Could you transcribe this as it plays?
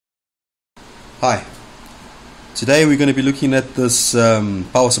Hi, today we're going to be looking at this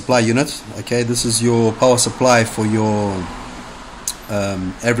power supply unit. Okay, this is your power supply for your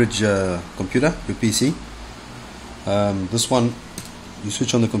average computer, your PC. This one, you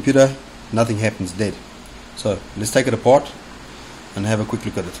switch on the computer, nothing happens, dead. So let's take it apart and have a quick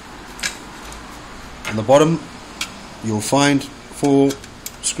look at it. On the bottom you'll find 4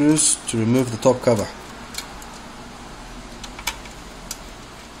 screws to remove the top cover.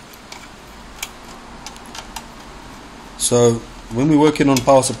 So when we're working on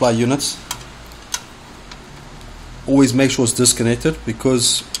power supply units, always make sure it's disconnected,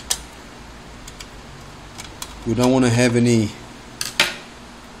 because we don't want to have any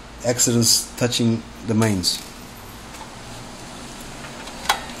accidents touching the mains.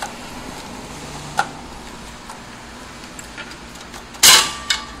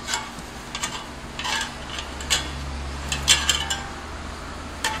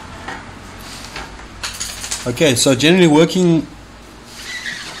 Okay, so generally working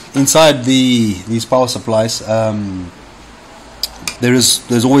inside these power supplies,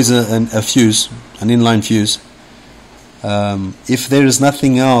 there's always a fuse, an inline fuse. If there is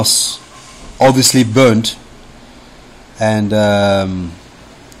nothing else obviously burnt, and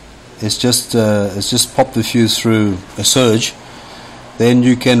it's just popped the fuse through a surge, then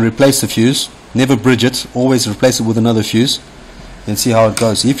you can replace the fuse. Never bridge it, always replace it with another fuse and see how it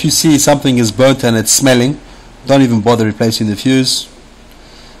goes. If you see something is burnt and it's smelling, don't even bother replacing the fuse.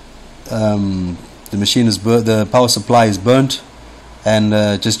 The machine is the power supply is burnt, and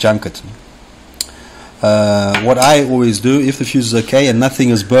just junk it. What I always do, if the fuse is okay and nothing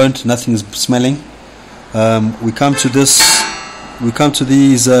is burnt, nothing is smelling, we come to these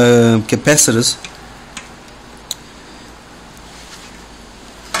capacitors.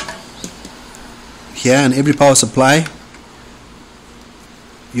 Here, in every power supply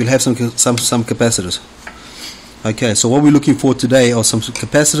you'll have some capacitors. Okay, so what we're looking for today are some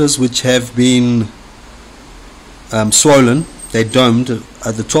capacitors which have been swollen. They're domed.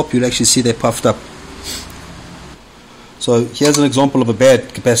 At the top you'll actually see they're puffed up. So here's an example of a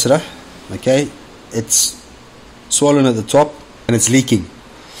bad capacitor. Okay, it's swollen at the top and it's leaking.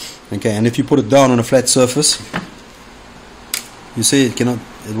 Okay, and if you put it down on a flat surface, you see it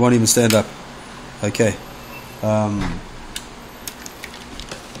won't even stand up. Okay,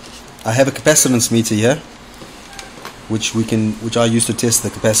 I have a capacitance meter here, which I use to test the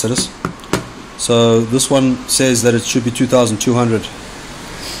capacitors. So this one says that it should be 2,200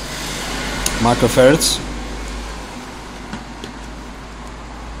 microfarads.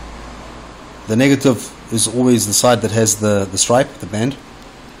 The negative is always the side that has the stripe, the band,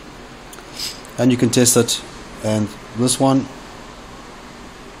 and you can test it. And this one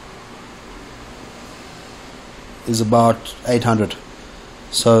is about 800.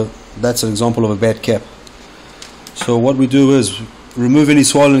 So that's an example of a bad cap. So what we do is remove any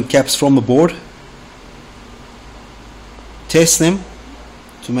swollen caps from the board, test them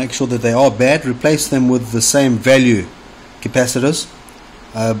to make sure that they are bad, replace them with the same value capacitors,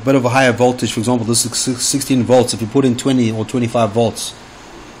 a bit of a higher voltage. For example, this is 16 volts. If you put in 20 or 25 volts,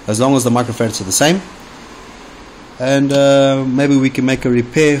 as long as the microfarads are the same, and maybe we can make a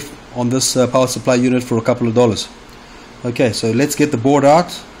repair on this power supply unit for a couple of dollars. Okay, so let's get the board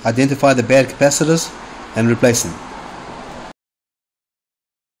out, identify the bad capacitors and replace them.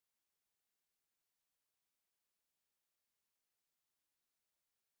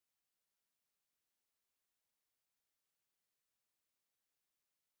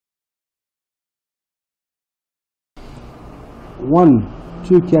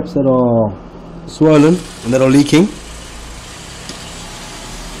 Two caps that are swollen and that are leaking.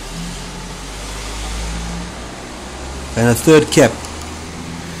 And a third cap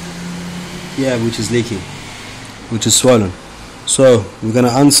here which is leaking, which is swollen. So we're going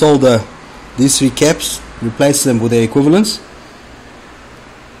to unsolder these 3 caps, replace them with their equivalents.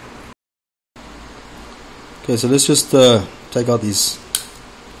 Okay, so let's just take out these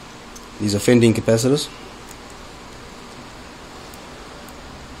offending capacitors.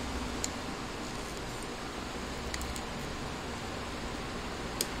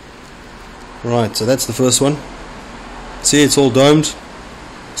 Right, so that's the first one. See, it's all domed,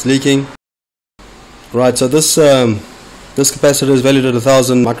 it's leaking. Right, so this capacitor is valued at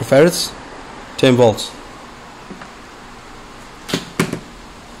 1,000 microfarads, 10 volts.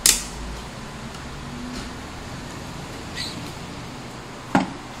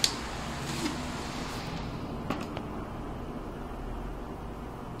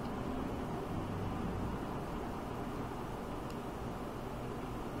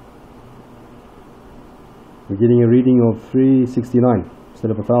 we're getting a reading of 369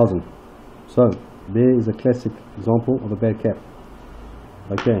 instead of 1000. So there is a classic example of a bad cap.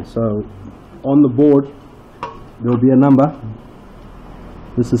 Okay, so on the board there will be a number.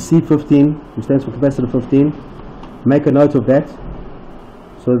 This is C15, which stands for capacitor 15. Make a note of that.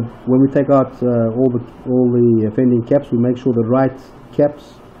 So when we take out all the offending caps, we make sure the right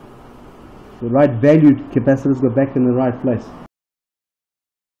caps, the right valued capacitors go back in the right place.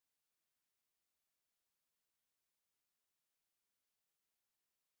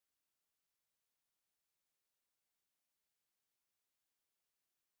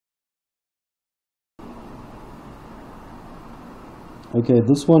 Okay,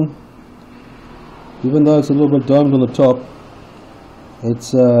 this one, even though it's a little bit domed on the top,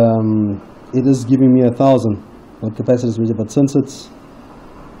 it is giving me 1,000 what capacitors measure, but since it's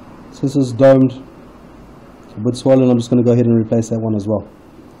domed, a bit swollen, I'm just going to go ahead and replace that one as well.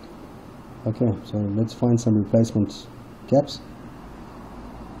 Okay, so let's find some replacement caps.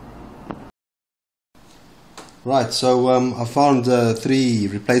 Right, so I found 3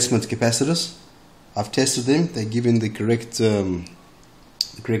 replacement capacitors. I've tested them; they're given the correct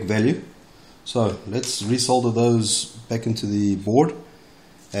value. So let's resolder those back into the board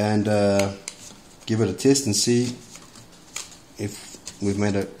and give it a test and see if we've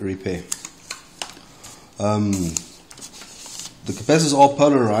made a repair. The capacitors are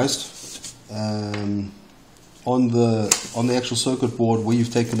polarized. On the actual circuit board where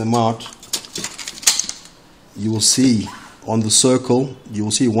you've taken them out, you will see on the circle, you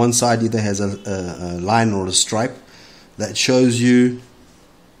will see one side either has a line or a stripe that shows you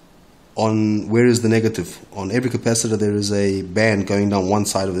on where is the negative. On every capacitor there is a band going down one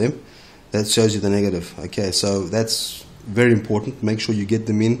side of them that shows you the negative. Okay, so that's very important. Make sure you get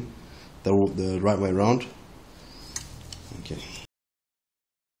them in the right way around. Okay.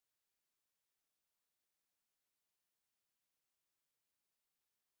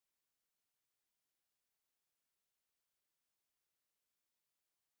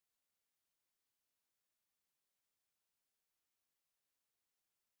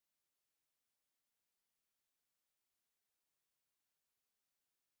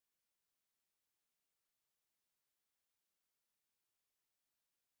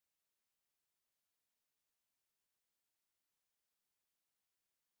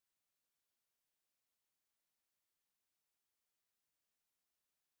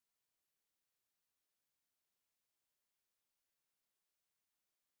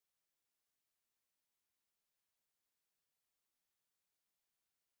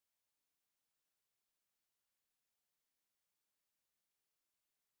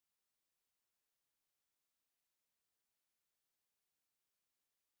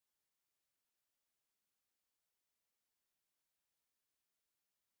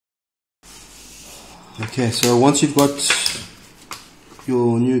 Okay, so once you've got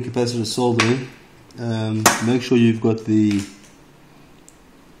your new capacitor soldered in, make sure you've got the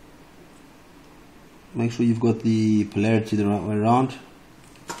polarity the right way around.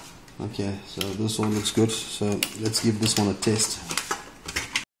 Okay, so this all looks good. So let's give this one a test.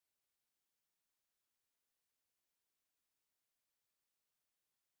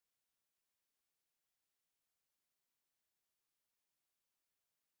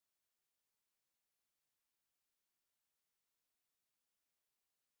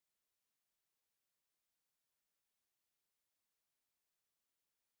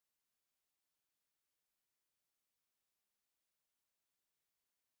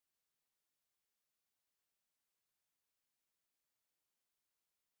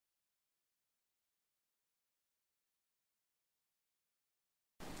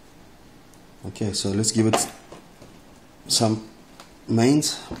 Okay, so let's give it some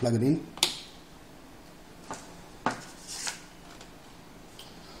mains, plug it in.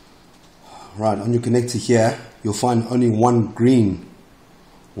 Right, on your connector here, you'll find only one green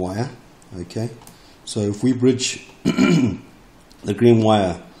wire. Okay, so if we bridge the green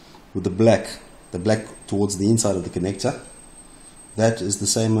wire with the black towards the inside of the connector, that is the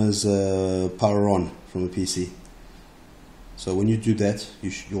same as power on from a PC. So when you do that,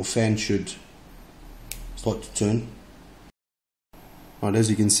 your fan should start to turn. Right, as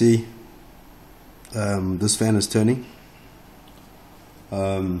you can see, this fan is turning.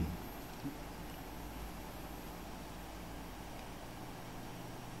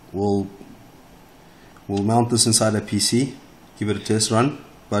 We'll mount this inside a PC, give it a test run,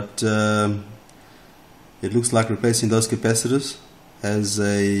 but it looks like replacing those capacitors has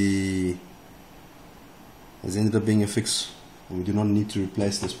ended up being a fix. We do not need to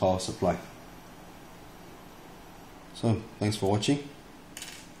replace this power supply. So, thanks for watching.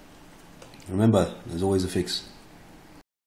 Remember, there's always a fix.